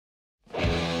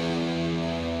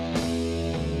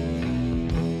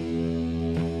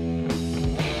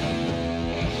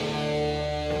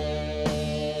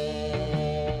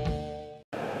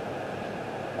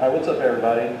Alright, what's up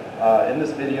everybody? In this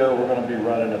video we're going to be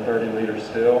running a 30-liter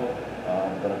still.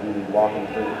 I'm going to be walking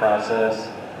through the process.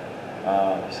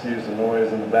 Excuse the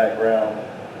noise in the background.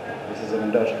 This is an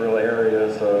industrial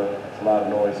area, so there's a lot of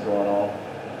noise going on.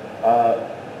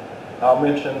 I'll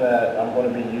mention that I'm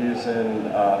going to be using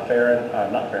not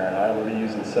Fahrenheit, I'm going to be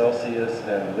using Celsius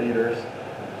and liters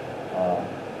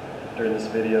during this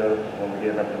video when we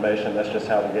give information. That's just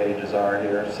how the gauges are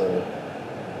here. So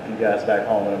you guys back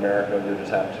home in America, you'll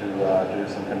just have to do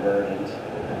some conversions.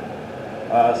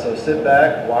 So sit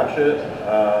back, watch it.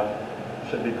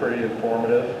 Should be pretty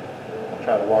informative. I'll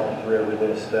try to walk you through every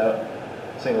little step.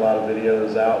 I've seen a lot of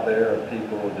videos out there of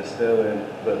people distilling,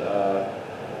 but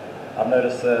I've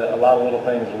noticed that a lot of little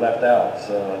things are left out.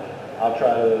 So I'll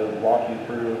try to walk you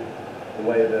through the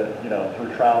way that,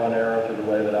 through trial and error, through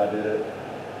the way that I did it,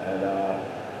 and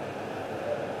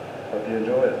hope you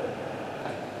enjoy it.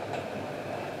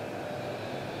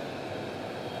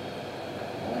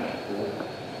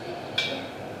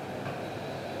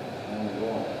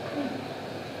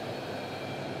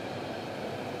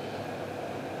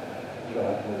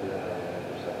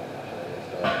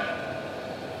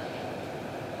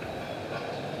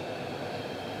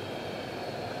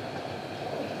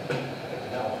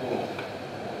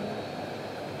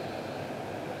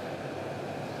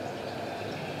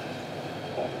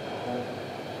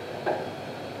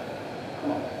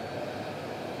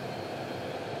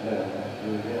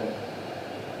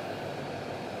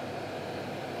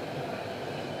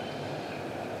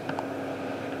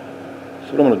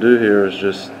 So what I'm going to do here is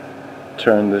just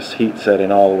turn this heat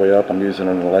setting all the way up. I'm using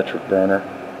an electric burner.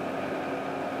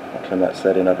 I'll turn that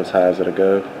setting up as high as it'll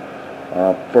go.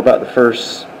 For about the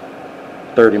first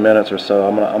 30 minutes or so,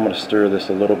 I'm going to stir this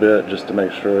a little bit just to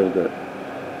make sure that,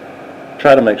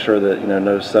 try to make sure that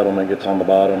no settlement gets on the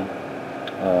bottom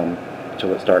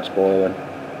until it starts boiling.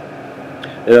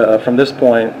 From this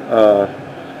point,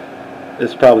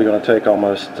 it's probably going to take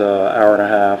almost an hour and a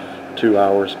half, 2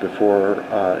 hours before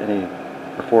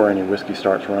any whiskey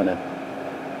starts running.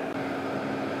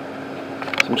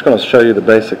 So I'm just going to show you the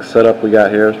basic setup we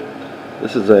got here.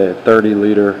 This is a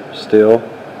 30-liter still.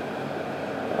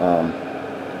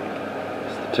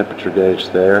 It's the temperature gauge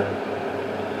there.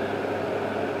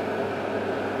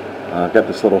 I've got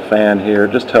this little fan here.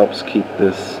 It just helps keep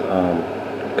this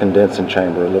condensing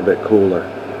chamber a little bit cooler.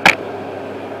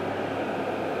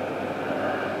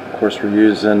 Of course, we're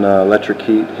using electric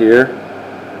heat here.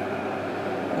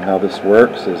 And how this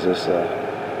works is this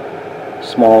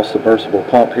small submersible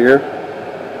pump here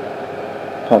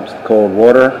pumps the cold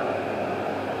water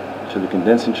to the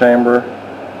condensing chamber,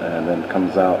 and then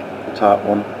comes out the top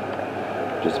one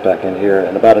just back in here.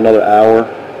 In about another hour,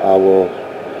 I will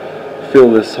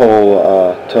fill this whole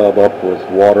tub up with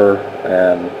water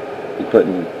and be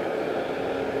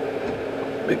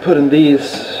putting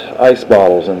these ice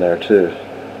bottles in there too.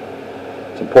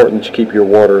 It's important that you keep your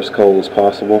water as cold as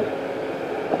possible.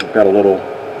 I've got a little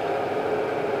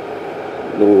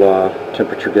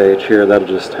temperature gauge here that'll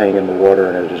just hang in the water,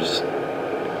 and it'll just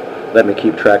let me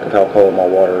keep track of how cold my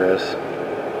water is.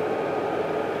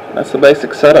 That's the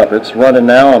basic setup. It's running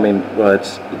now.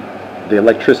 The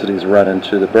electricity's running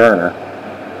to the burner.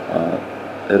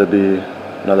 It'll be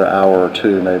another hour or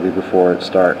two maybe before it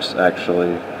starts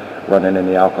actually running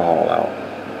any alcohol out.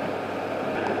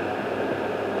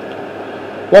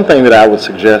 One thing that I would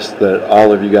suggest that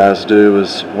all of you guys do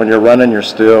is when you're running your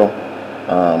still,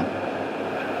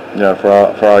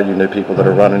 for all you new people that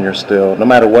are running your still, no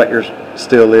matter what your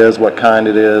still is, what kind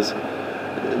it is,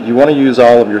 you want to use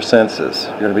all of your senses.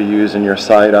 You're going to be using your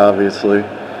sight, obviously,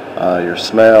 your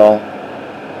smell,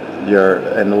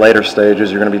 in the later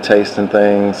stages you're going to be tasting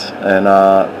things and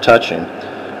touching.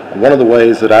 One of the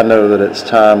ways that I know that it's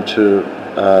time to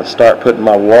start putting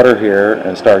my water here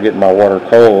and start getting my water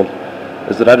cold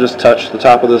is that I just touch the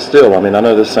top of the still. I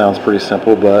know this sounds pretty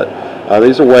simple, but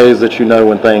these are ways that you know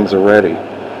when things are ready.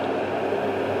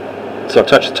 So I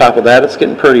touch the top of that. It's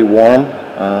getting pretty warm,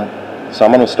 so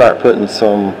I'm going to start putting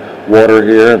some water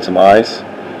here and some ice.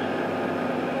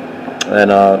 And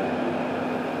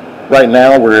right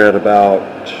now we're at about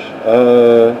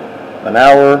an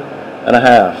hour and a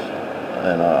half,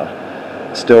 and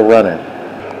it's still running.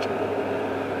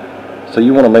 So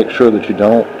you want to make sure that you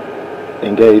don't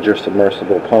engage your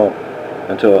submersible pump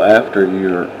until after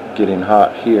you're getting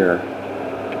hot here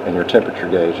in your temperature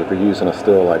gauge if you're using a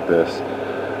still like this.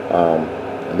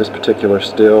 In this particular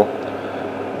still,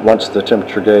 once the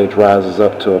temperature gauge rises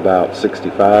up to about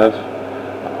 65,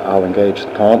 I'll engage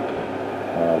the pump,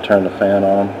 I'll turn the fan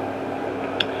on,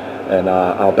 and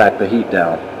I'll back the heat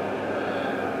down.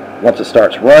 Once it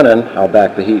starts running, I'll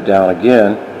back the heat down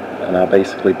again, and I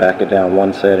basically back it down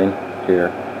one setting here,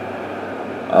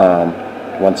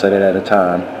 one setting at a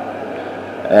time,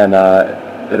 and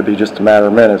it'll be just a matter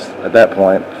of minutes at that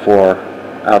point for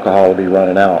alcohol will be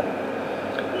running out.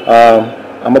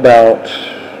 I'm about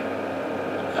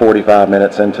 45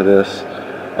 minutes into this.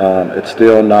 It's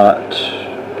still not,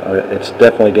 it's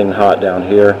definitely getting hot down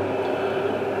here.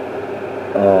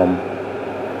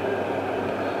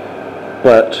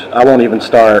 But I won't even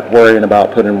start worrying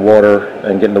about putting water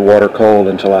and getting the water cold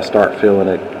until I start feeling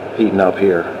it heating up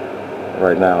here.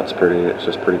 Right now it's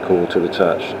just pretty cool to the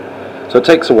touch. So it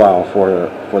takes a while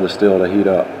for the still to heat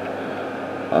up.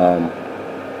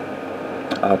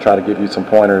 I'll try to give you some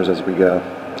pointers as we go.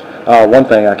 One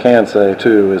thing I can say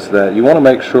too is that you want to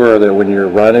make sure that when you're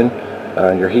running,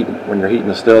 when you're heating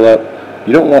the still up,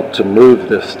 you don't want to move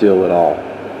this still at all.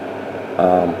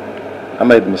 I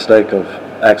made the mistake of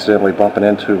accidentally bumping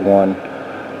into one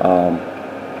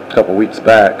a couple weeks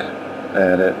back,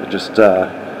 and it just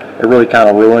it really kind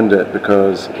of ruined it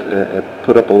because it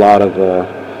put up a lot of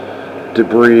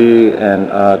debris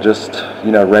and just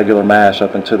regular mash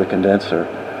up into the condenser.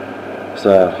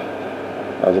 So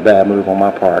that was a bad move on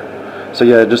my part. So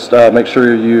yeah, just make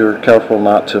sure you're careful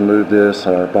not to move this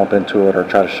or bump into it or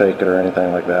try to shake it or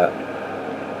anything like that.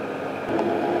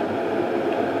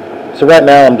 So right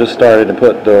now I'm just starting to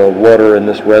put the water in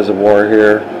this reservoir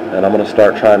here, and I'm going to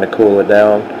start trying to cool it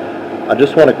down. I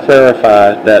just want to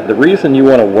clarify that the reason you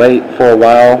want to wait for a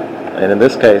while, and in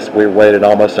this case we waited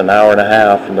almost an hour and a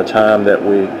half from the time that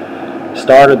we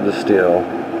started the still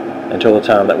until the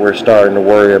time that we're starting to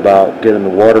worry about getting the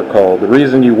water cold. The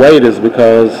reason you wait is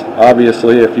because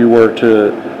obviously if you were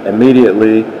to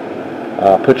immediately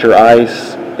put your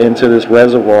ice into this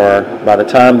reservoir, by the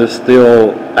time this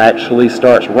still actually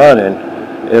starts running,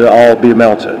 it'll all be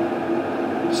melted.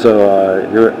 So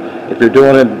if you're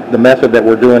doing it the method that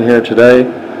we're doing here today,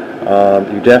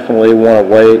 you definitely want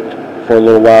to wait for a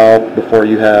little while before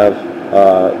you have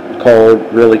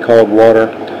really cold water.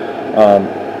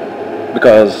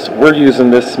 Because we're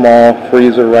using this small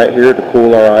freezer right here to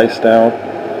cool our ice down.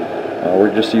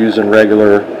 We're just using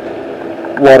regular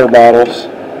water bottles,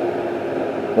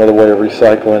 another way of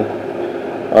recycling.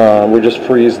 We just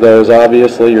freeze those.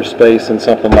 Obviously your space in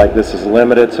something like this is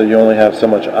limited, so you only have so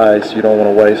much ice, you don't want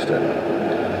to waste it.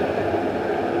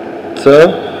 So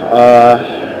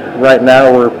right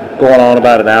now we're going on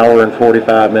about an hour and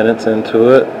 45 minutes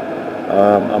into it.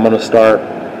 I'm going to start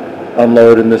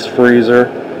unloading this freezer,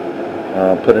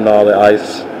 putting all the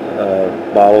ice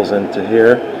bottles into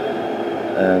here,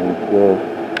 and we'll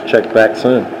check back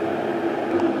soon.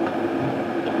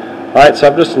 Alright, so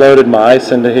I've just loaded my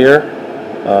ice into here.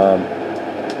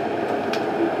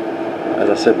 As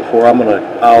I said before,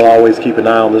 I'll always keep an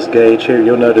eye on this gauge here.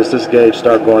 You'll notice this gauge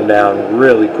start going down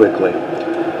really quickly.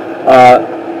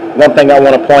 One thing I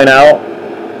want to point out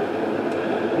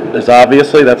is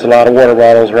obviously that's a lot of water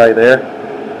bottles right there.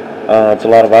 It's a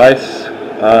lot of ice.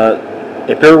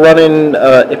 If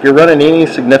you're running any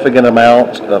significant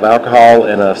amount of alcohol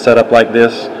in a setup like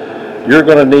this, you're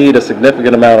going to need a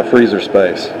significant amount of freezer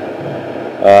space.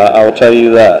 I will tell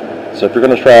you that. So if you're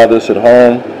going to try this at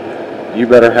home, you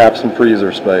better have some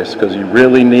freezer space, because you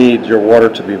really need your water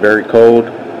to be very cold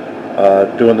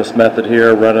doing this method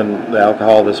here, running the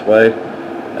alcohol this way,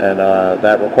 and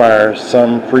that requires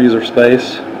some freezer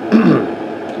space.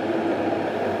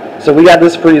 So we got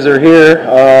this freezer here,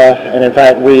 and in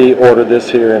fact we ordered this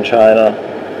here in China.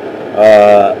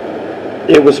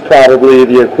 It was probably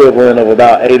the equivalent of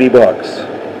about 80 bucks.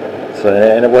 So,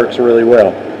 and it works really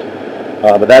well.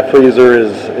 But that freezer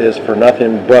is for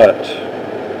nothing but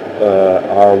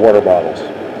our water bottles.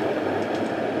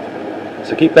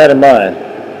 So keep that in mind,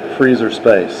 freezer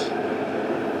space.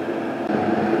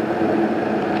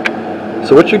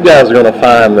 So what you guys are going to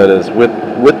find that is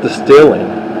with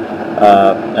distilling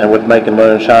and with making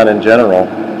moonshine in general,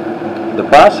 the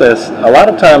process, a lot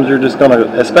of times you're just going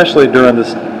to, especially during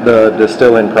the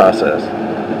distilling process,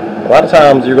 a lot of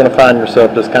times you're going to find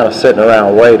yourself just kind of sitting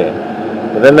around waiting.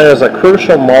 But then there's a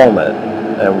crucial moment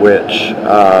in which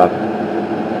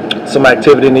some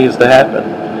activity needs to happen.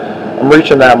 I'm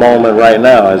reaching that moment right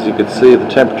now. As you can see, the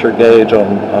temperature gauge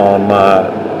on my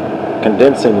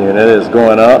condensing unit is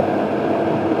going up.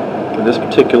 For this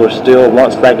particular still,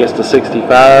 once that gets to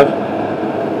 65,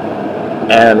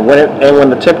 and when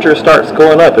the temperature starts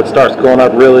going up, it starts going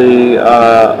up really.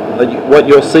 What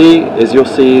you'll see is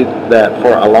that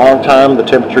for a long time the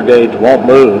temperature gauge won't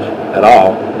move at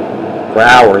all, for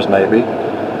hours maybe,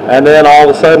 and then all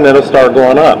of a sudden it'll start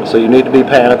going up. So you need to be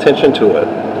paying attention to it.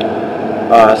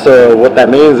 So what that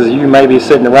means is you may be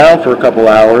sitting around for a couple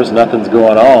hours, nothing's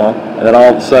going on, and then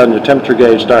all of a sudden your temperature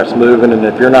gauge starts moving, and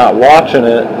if you're not watching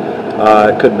it,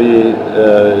 it could be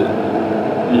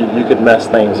you could mess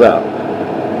things up.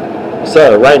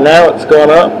 So right now it's going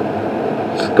up.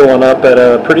 It's going up at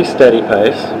a pretty steady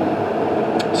pace.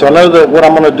 So I know that what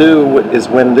I'm going to do is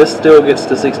when this still gets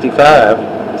to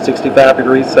 65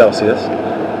 degrees Celsius,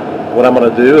 what I'm going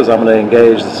to do is I'm going to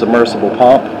engage the submersible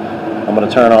pump. I'm going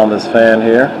to turn on this fan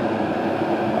here.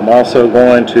 I'm also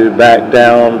going to back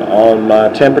down on my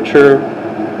temperature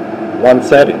one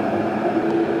setting.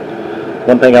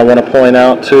 One thing I want to point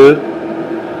out too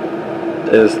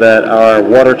is that our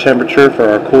water temperature for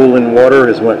our cooling water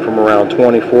has went from around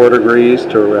 24 degrees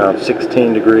to around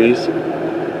 16 degrees.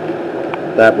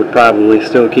 That would probably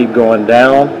still keep going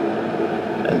down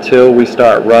until we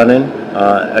start running.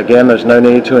 Again, there's no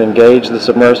need to engage the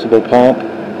submersible pump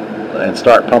and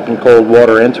start pumping cold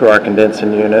water into our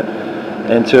condensing unit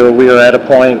until we are at a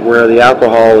point where the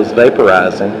alcohol is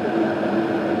vaporizing,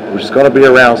 which is going to be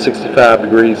around 65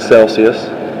 degrees Celsius.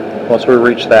 Once we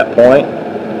reach that point,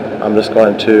 I'm just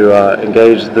going to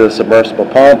engage the submersible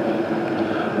pump.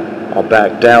 I'll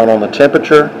back down on the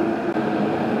temperature.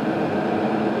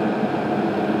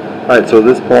 Alright, so at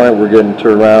this point we're getting to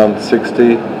around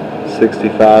 60,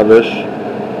 65-ish.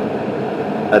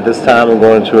 At this time I'm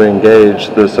going to engage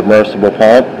the submersible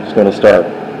pump. It's going to start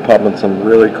pumping some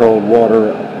really cold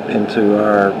water into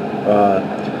our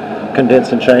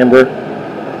condensing chamber.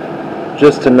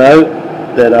 Just to note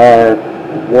that our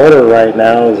water right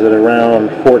now is at around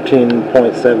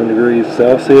 14.7 degrees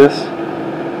Celsius,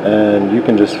 and you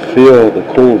can just feel the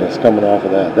coolness coming off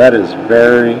of that. That is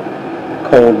very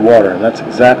cold water, and that's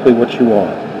exactly what you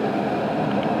want.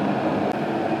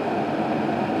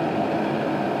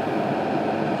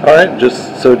 Alright,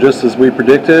 just as we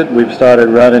predicted, we've started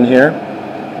running here.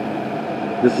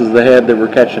 This is the head that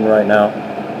we're catching right now.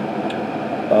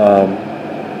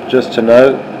 Just to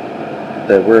note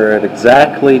that we're at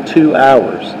exactly 2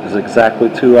 hours. It's exactly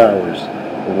 2 hours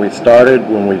when we started,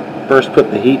 when we first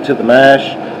put the heat to the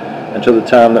mash, until the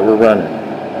time that we're running.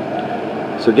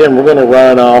 So again, we're going to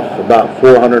run off about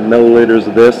 400 milliliters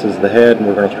of this as the head, and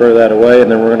we're going to throw that away, and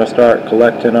then we're going to start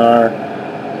collecting our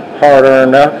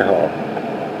hard-earned alcohol.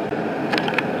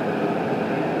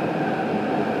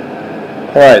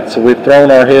 Alright, so we've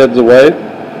thrown our heads away.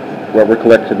 What we're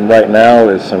collecting right now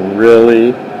is some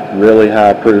really, really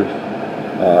high proof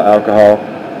alcohol.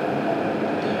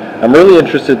 I'm really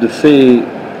interested to see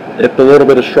if the little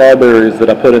bit of strawberries that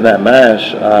I put in that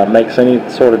mash makes any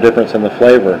sort of difference in the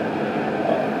flavor.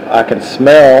 I can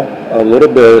smell a little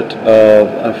bit of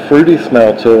a fruity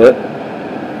smell to it.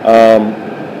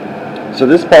 So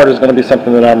this part is going to be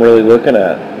something that I'm really looking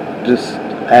at. Just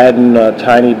adding a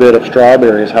tiny bit of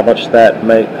strawberries, how much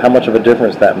of a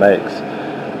difference that makes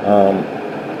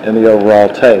in the overall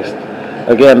taste.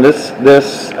 Again,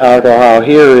 this alcohol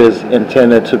here is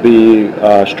intended to be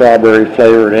strawberry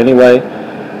flavored anyway,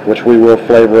 which we will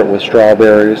flavor it with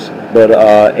strawberries. But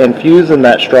infusing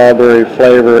that strawberry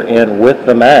flavor in with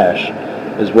the mash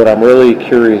is what I'm really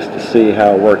curious to see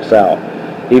how it works out.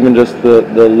 Even just the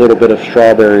little bit of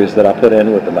strawberries that I put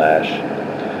in with the mash.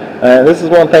 And this is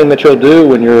one thing that you'll do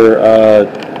when you're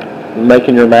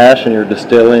making your mash and you're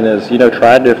distilling is,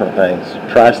 try different things.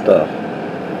 Try stuff.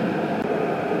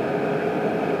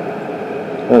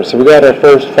 Alright, so we got our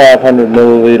first 500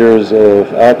 milliliters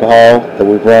of alcohol that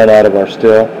we've run out of our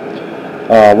still.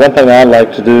 One thing I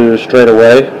like to do straight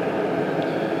away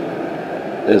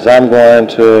is I'm going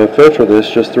to filter this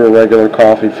just through a regular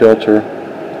coffee filter.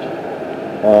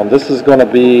 This is going to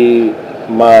be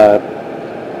my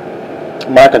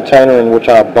container in which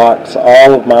I box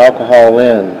all of my alcohol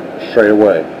in straight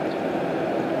away.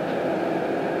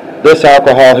 This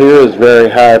alcohol here is very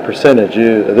high percentage.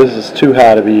 This is too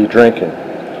high to be drinking.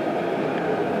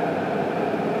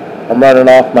 I'm running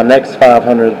off my next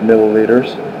 500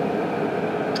 milliliters.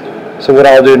 So what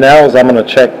I'll do now is I'm going to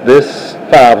check this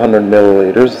 500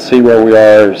 milliliters, see where we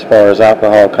are as far as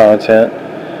alcohol content.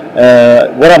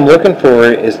 What I'm looking for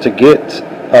is to get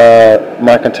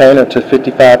my container to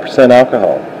 55%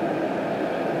 alcohol.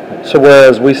 So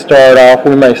whereas we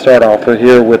may start off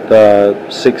here with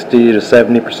 60 to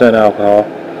 70% alcohol,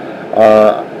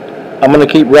 I'm going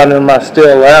to keep running my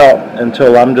still out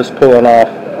until I'm just pulling off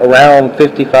around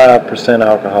 55%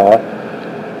 alcohol.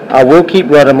 I will keep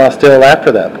running my still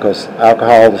after that because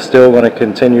alcohol is still going to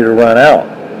continue to run out.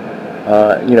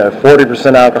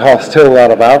 40% alcohol is still a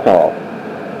lot of alcohol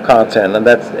content, and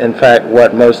that's in fact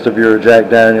what most of your Jack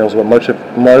Daniels, what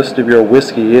most of your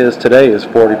whiskey is today, is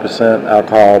 40%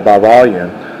 alcohol by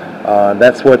volume.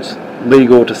 That's what's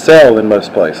legal to sell in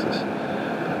most places.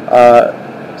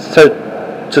 So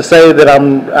to say that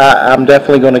I'm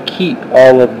definitely going to keep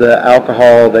all of the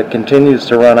alcohol that continues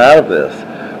to run out of this.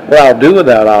 What I'll do with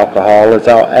that alcohol is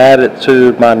I'll add it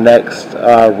to my next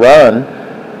run.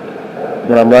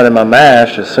 When I'm running my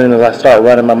mash, as soon as I start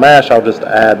running my mash, I'll just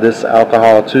add this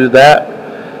alcohol to that,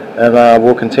 and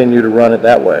we'll continue to run it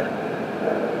that way.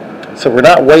 So we're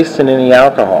not wasting any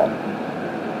alcohol.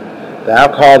 The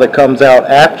alcohol that comes out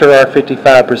after our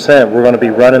 55%, we're going to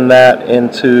be running that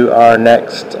into our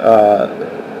next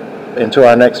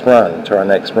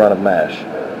run of mash.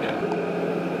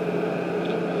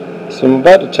 So I'm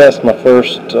about to test my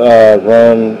first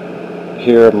run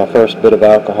here, my first bit of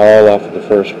alcohol off of the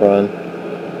first run.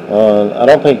 I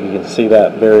don't think you can see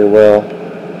that very well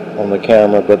on the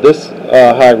camera, but this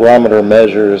hygrometer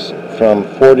measures from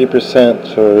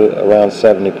 40% to around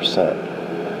 70%.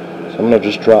 So I'm going to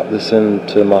just drop this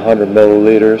into my 100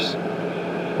 milliliters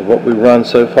of what we run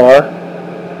so far.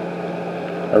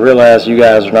 I realize you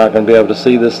guys are not going to be able to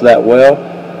see this that well,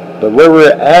 but where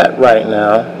we're at right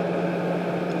now,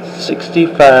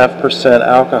 65%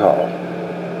 alcohol.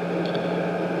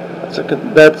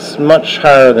 That's much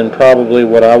higher than probably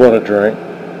what I want to drink.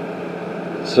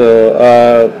 So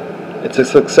it's a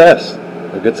success,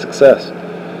 a good success.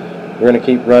 We're going to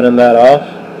keep running that off.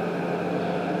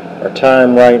 Our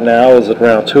time right now is at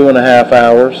around 2.5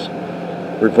 hours.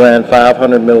 We've ran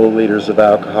 500 milliliters of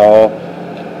alcohol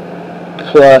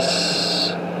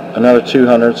plus another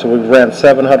 200, so we've ran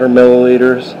 700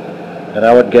 milliliters, and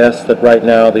I would guess that right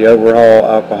now the overall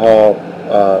alcohol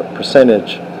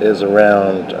percentage is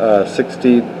around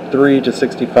 63 to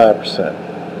 65%.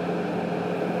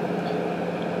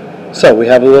 So we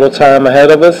have a little time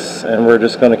ahead of us, and we're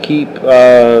just going to keep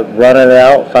running it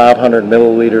out 500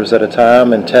 milliliters at a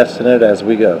time and testing it as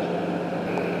we go.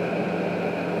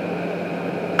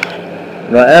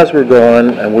 Now as we're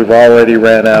going, and we've already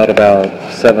ran out about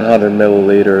 700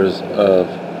 milliliters of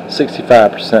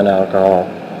 65% alcohol,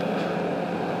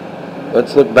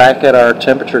 let's look back at our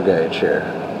temperature gauge here.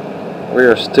 We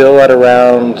are still at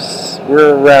around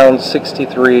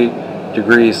 63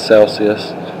 degrees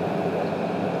Celsius.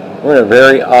 We're in a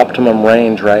very optimum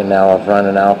range right now of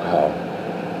running alcohol.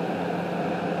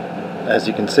 As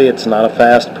you can see, it's not a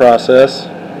fast process.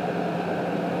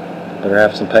 Better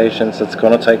have some patience. It's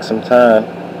going to take some time.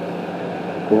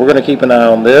 But we're going to keep an eye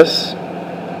on this,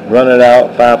 run it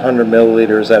out 500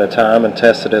 milliliters at a time and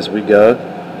test it as we go.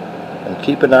 And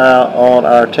keep an eye on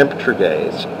our temperature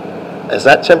gauge. As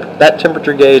that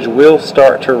temperature gauge will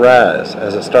start to rise.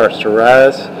 As it starts to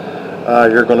rise,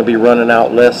 you're going to be running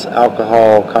out less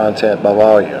alcohol content by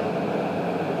volume.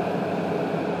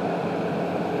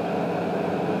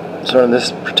 So in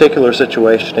this particular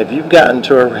situation, if you've gotten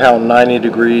to around 90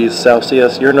 degrees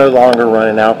Celsius, you're no longer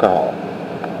running alcohol.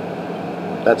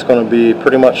 That's going to be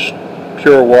pretty much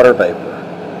pure water vapor.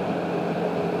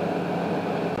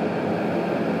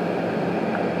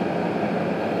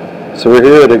 So we're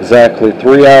here at exactly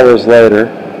 3 hours later,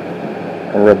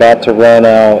 and we're about to run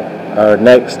out our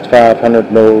next 500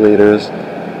 milliliters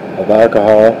of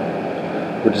alcohol,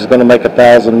 which is going to make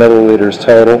 1,000 milliliters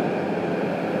total.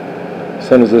 As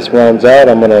soon as this runs out,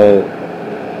 I'm going to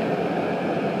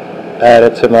add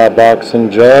it to my box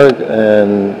and jug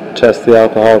and test the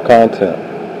alcohol content.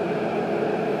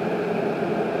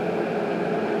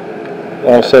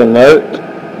 Also note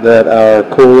that our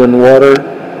cooling water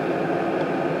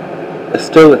is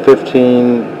still at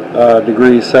 15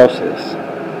 degrees Celsius.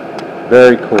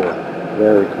 Very cool,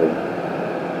 very cool.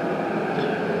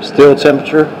 Still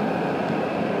temperature,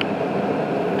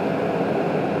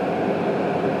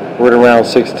 we're at around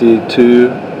 62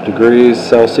 degrees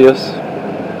Celsius.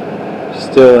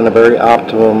 Still in a very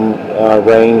optimum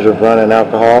range of running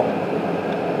alcohol.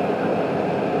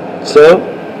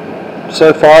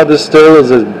 So far this still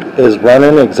is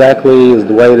running exactly as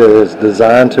the way that it's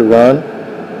designed to run.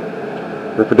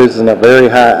 We're producing a very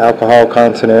high alcohol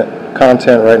content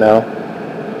right now.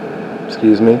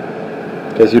 Excuse me.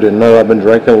 In case you didn't know, I've been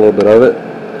drinking a little bit of it.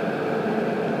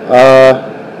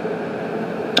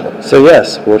 So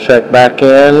yes, we'll check back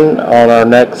in on our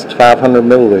next 500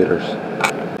 milliliters.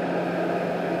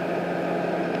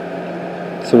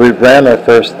 So we've ran our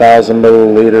first 1,000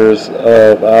 milliliters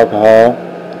of alcohol.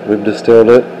 We've distilled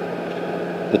it.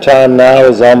 The time now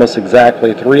is almost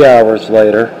exactly 3 hours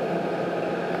later.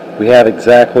 We have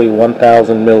exactly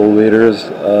 1,000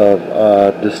 milliliters of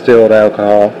distilled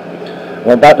alcohol.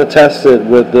 I'm about to test it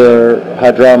with the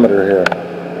hydrometer here.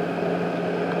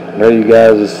 I know you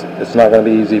guys, it's not going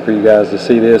to be easy for you guys to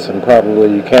see this, and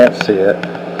probably you can't see it.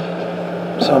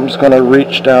 So I'm just going to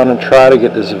reach down and try to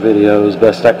get this video as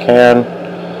best I can.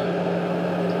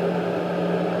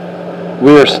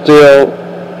 we're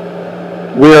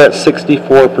at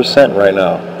 64% right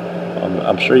now.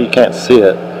 I'm sure you can't see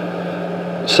it.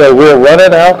 So we're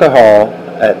running alcohol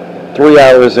at 3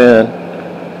 hours in,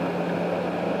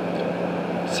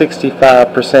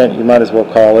 65% you might as well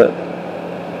call it.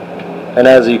 And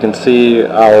as you can see,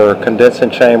 our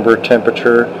condensing chamber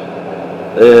temperature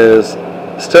is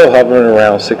still hovering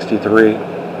around 63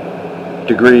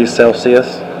 degrees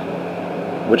Celsius,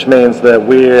 which means that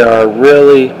we are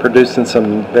really producing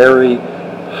some very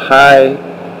high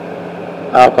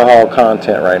alcohol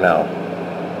content right now.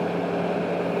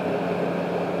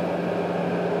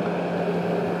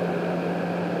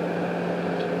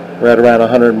 We're at around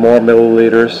 100 more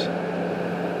milliliters.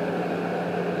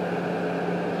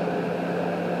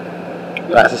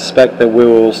 I suspect that we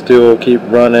will still keep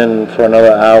running for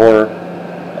another hour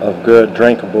of good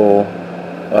drinkable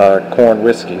corn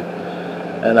whiskey.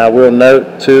 And I will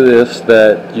note to this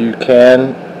that you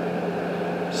can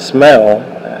smell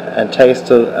and taste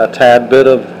a tad bit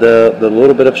of the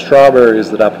little bit of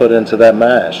strawberries that I put into that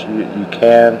mash. You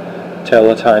can tell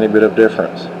a tiny bit of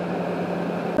difference.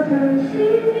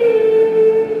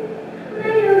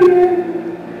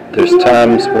 There's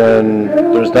times when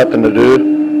there's nothing to do.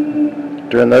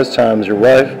 During those times, your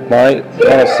wife might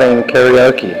want to sing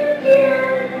karaoke.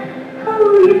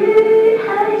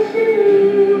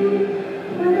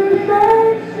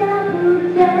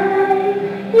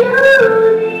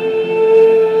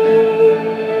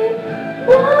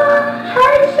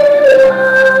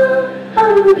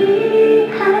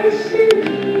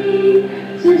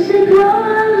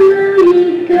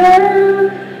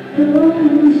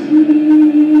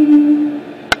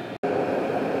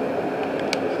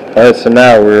 Alright, so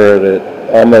now we're at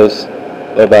almost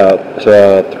about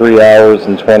 3 hours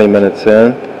and 20 minutes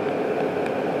in.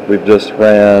 We've just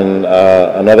ran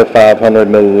another 500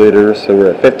 milliliters, so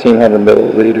we're at 1,500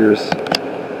 milliliters.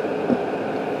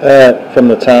 From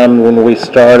the time when we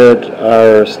started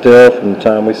our still,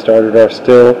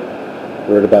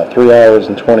 we're at about 3 hours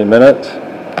and 20 minutes.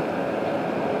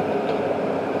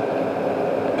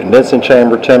 Condensing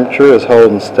chamber temperature is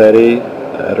holding steady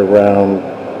at around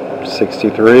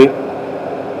 63.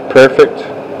 Perfect.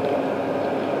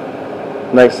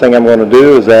 Next thing I'm going to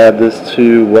do is add this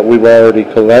to what we've already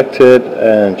collected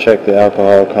and check the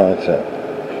alcohol content.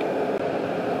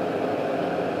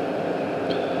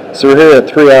 So we're here at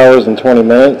 3 hours and 20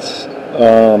 minutes.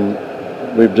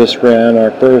 We've just ran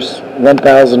our first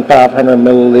 1,500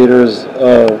 milliliters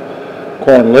of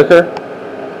corn liquor.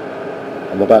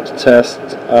 I'm about to test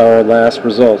our last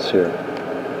results here.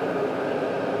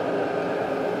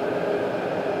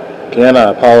 Again, I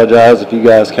apologize if you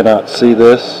guys cannot see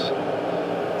this.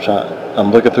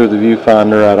 I'm looking through the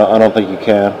viewfinder. I don't think you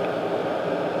can.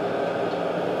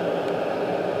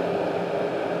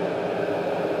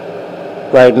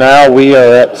 Right now we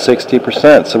are at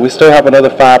 60%, so we still have another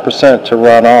 5% to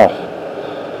run off.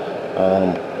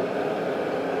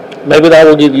 Maybe that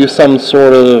will give you some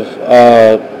sort of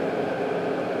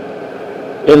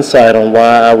insight on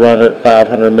why I run at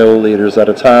 500 milliliters at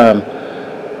a time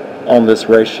on this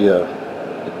ratio.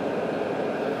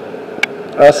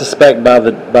 I suspect by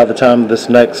the time this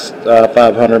next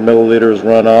 500 milliliters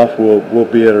run off, we'll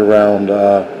be at around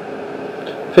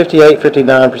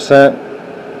 58-59%.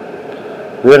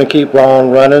 We're going to keep on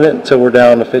running it until we're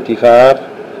down to 55.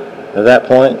 At that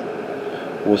point,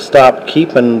 we'll stop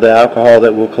keeping the alcohol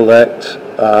that we'll collect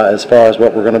as far as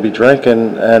what we're going to be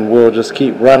drinking, and we'll just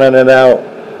keep running it out.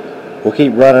 We'll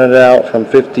keep running it out from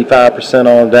 55%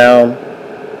 on down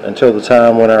until the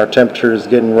time when our temperature is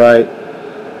getting right,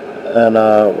 and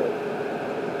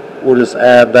we'll just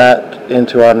add that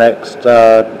into our next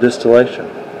distillation.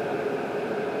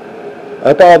 I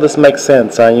hope all this makes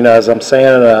sense. As I'm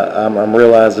saying it, I'm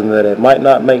realizing that it might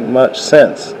not make much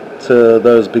sense to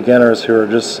those beginners who are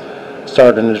just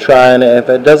starting to try, and if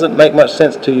it doesn't make much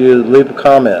sense to you, leave a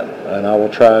comment and I will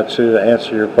try to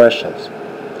answer your questions.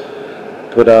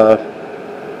 But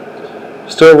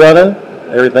still running,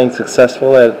 everything's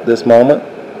successful at this moment.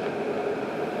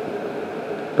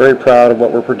 Very proud of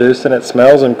what we're producing. It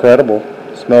smells incredible.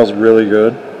 It smells really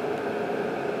good.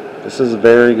 This is a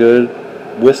very good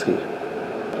whiskey.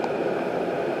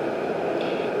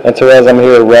 And so as I'm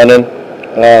here running,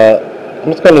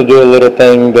 I'm just going to do a little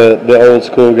thing that the old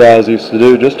school guys used to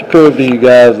do, just to prove to you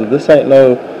guys that this ain't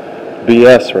no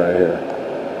BS right here.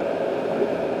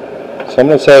 So I'm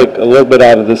going to take a little bit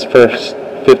out of this first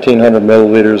 1,500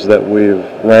 milliliters that we've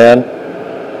ran.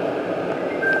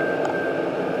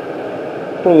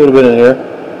 Put a little bit in here.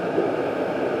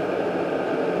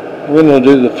 We're going to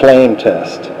do the flame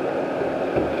test.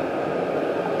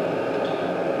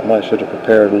 I might should have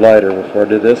prepared a lighter before I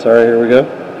did this. Alright, here we go.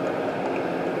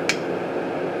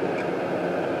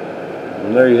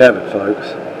 And there you have it, folks.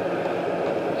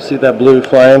 See that blue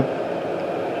flame?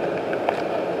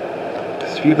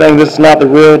 If you think this is not the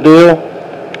real deal,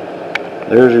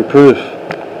 there's your proof.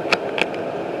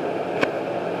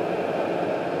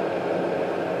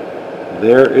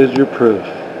 There is your proof.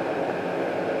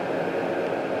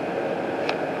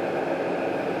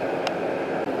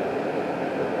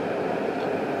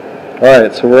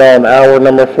 Alright, so we're on hour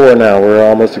number 4 now. We're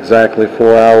almost exactly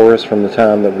 4 hours from the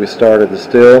time that we started the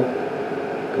still,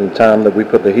 from the time that we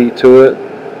put the heat to it.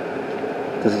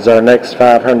 This is our next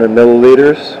 500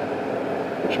 milliliters,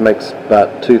 which makes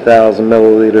about 2,000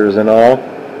 milliliters in all.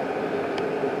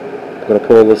 I'm going to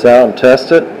pull this out and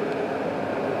test it.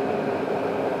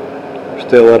 We're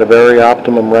still at a very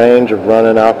optimum range of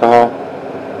running alcohol.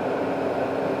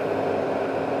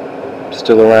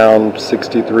 Still around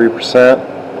 63%.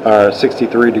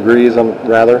 63 degrees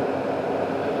rather,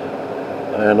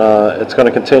 and it's going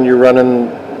to continue running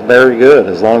very good.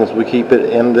 As long as we keep it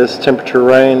in this temperature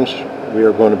range, we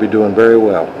are going to be doing very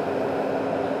well.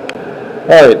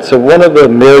 Alright, so one of the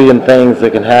million things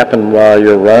that can happen while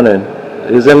you're running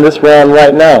is in this run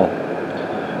right now.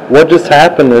 What just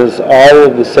happened is all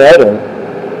of a sudden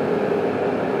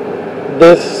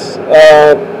this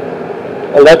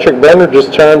electric burner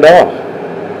just turned off.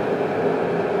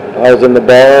 I was in the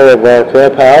bar of our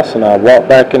clubhouse and I walked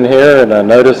back in here and I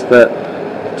noticed that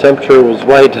the temperature was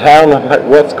way down. I'm like,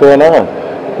 what's going on?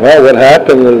 Well, what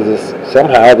happened is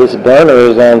somehow this burner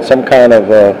is on some kind of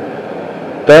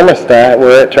thermostat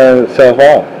where it turns itself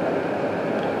off.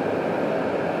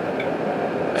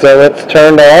 So it's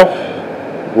turned off.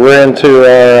 We're into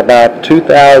about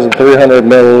 2,300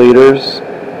 milliliters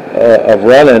of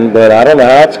running, but I don't know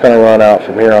how it's going to run out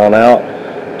from here on out.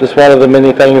 Just one of the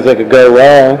many things that could go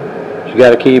wrong. You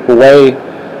got to keep away.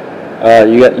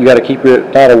 You got to keep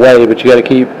it not away, but you got to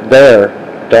keep there.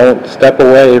 Don't step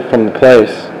away from the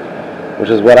place, which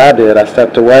is what I did. I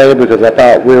stepped away because I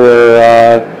thought we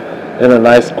were in a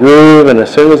nice groove, and as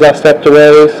soon as I stepped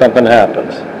away, something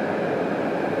happens.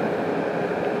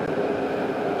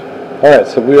 All right,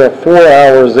 so we are 4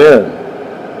 hours in.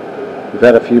 We've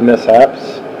had a few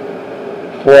mishaps.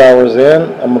 4 hours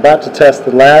in. I'm about to test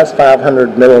the last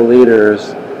 500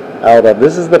 milliliters out of.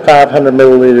 This is the 500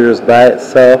 milliliters by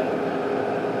itself.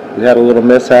 We had a little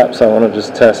mishap, so I want to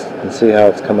just test and see how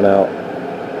it's coming out.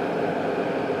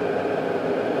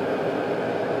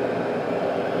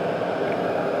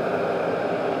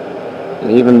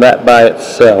 And even that by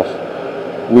itself,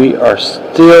 we are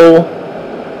still.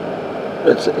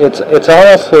 It's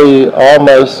honestly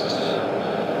almost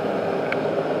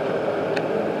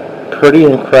pretty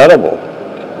incredible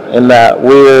in that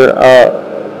we're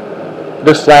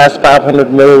this last 500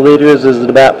 milliliters is at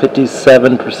about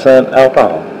 57%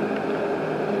 alcohol.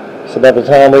 So by the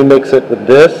time we mix it with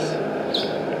this,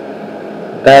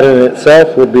 that in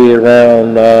itself would be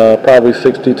around probably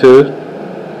 62.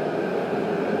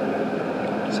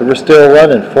 So we're still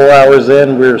running. 4 hours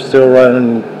in, we're still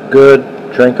running good,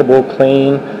 drinkable,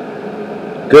 clean,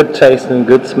 good tasting,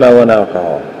 good smelling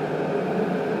alcohol.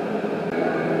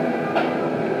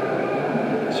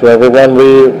 So everyone,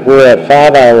 we're at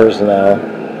 5 hours now.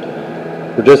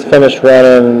 We just finished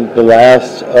running the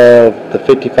last of the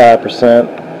 55%.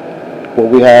 What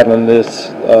we have in this,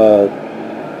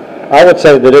 I would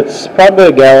say that it's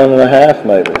probably 1.5 gallons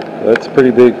maybe. That's a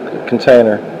pretty big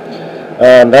container.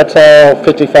 That's all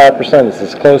 55%. It's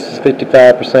as close as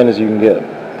 55% as you can get.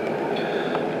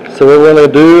 So what we're going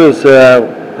to do is,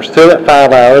 we're still at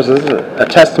 5 hours. This is a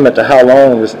testament to how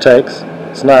long this takes.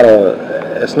 It's not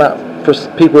for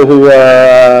people who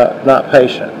are not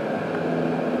patient.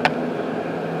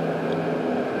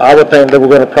 I would think that we're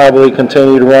going to probably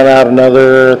continue to run out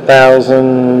another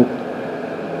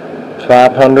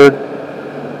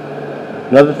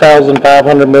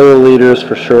 1,500 milliliters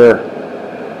for sure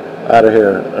out of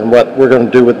here. And what we're going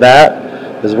to do with that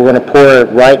is we're going to pour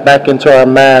it right back into our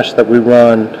mash that we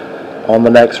run on the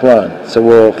next run. So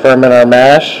we'll ferment our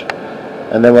mash,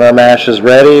 and then when our mash is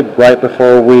ready, right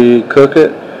before we cook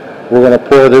it, we're going to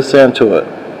pour this into it,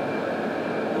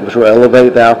 which will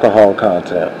elevate the alcohol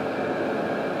content.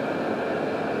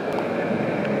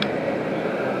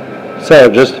 So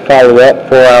just to follow up,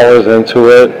 4 hours into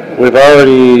it, we've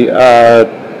already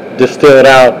distilled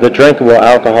out the drinkable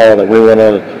alcohol that we want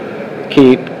to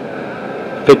keep,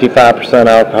 55%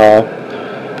 alcohol.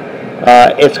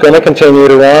 It's going to continue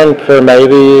to run for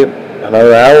maybe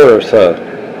another hour or so.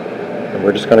 And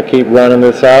we're just going to keep running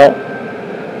this out.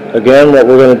 Again, what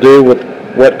we're going to do with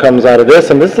what comes out of this,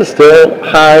 and this is still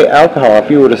high alcohol. If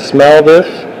you were to smell this,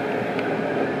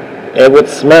 it would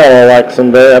smell like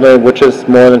some, which is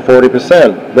more than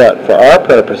 40%. But for our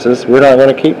purposes, we're not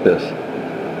going to keep this.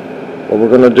 What we're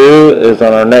going to do is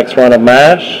on our next run of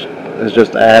mash, is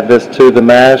just add this to the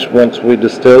mash once we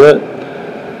distill it.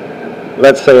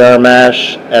 Let's say our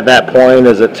mash at that point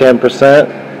is at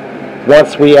 10%.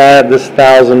 Once we add this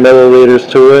 1,000 milliliters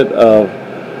to it of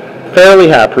fairly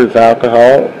high proof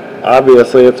alcohol,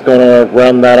 obviously it's going to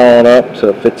run that on up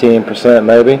to 15%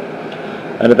 maybe.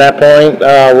 And at that point,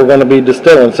 we're going to be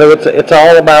distilling. So it's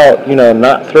all about,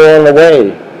 not throwing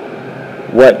away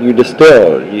what you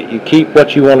distill. You keep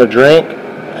what you want to drink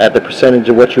at the percentage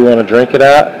of what you want to drink it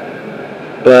at.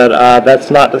 But that's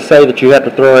not to say that you have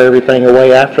to throw everything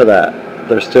away after that.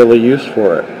 There's still a use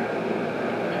for it.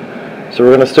 So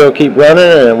we're going to still keep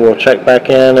running, and we'll check back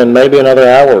in maybe another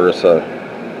hour or so.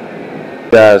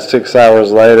 Guys, 6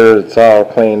 hours later, it's all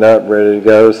cleaned up, ready to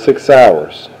go. 6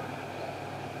 hours.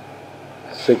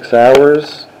 6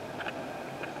 hours.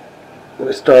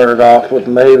 We started off with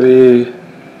maybe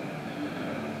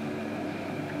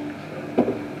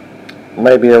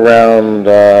around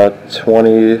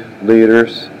 20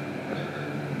 liters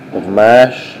of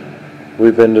mash.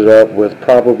 We've ended up with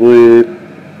probably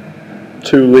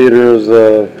 2 liters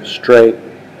of straight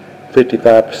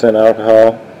 55%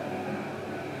 alcohol.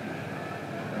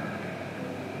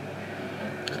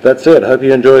 That's it. Hope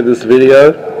you enjoyed this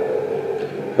video.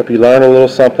 Hope you learned a little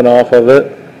something off of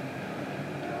it.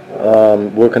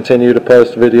 We'll continue to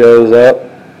post videos up,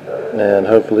 and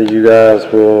hopefully you guys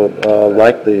will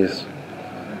like these.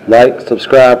 Like,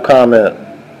 subscribe, comment.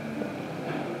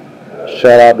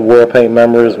 Shout out to War Paint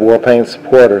members, War Paint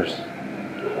supporters.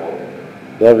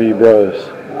 Love you, bros.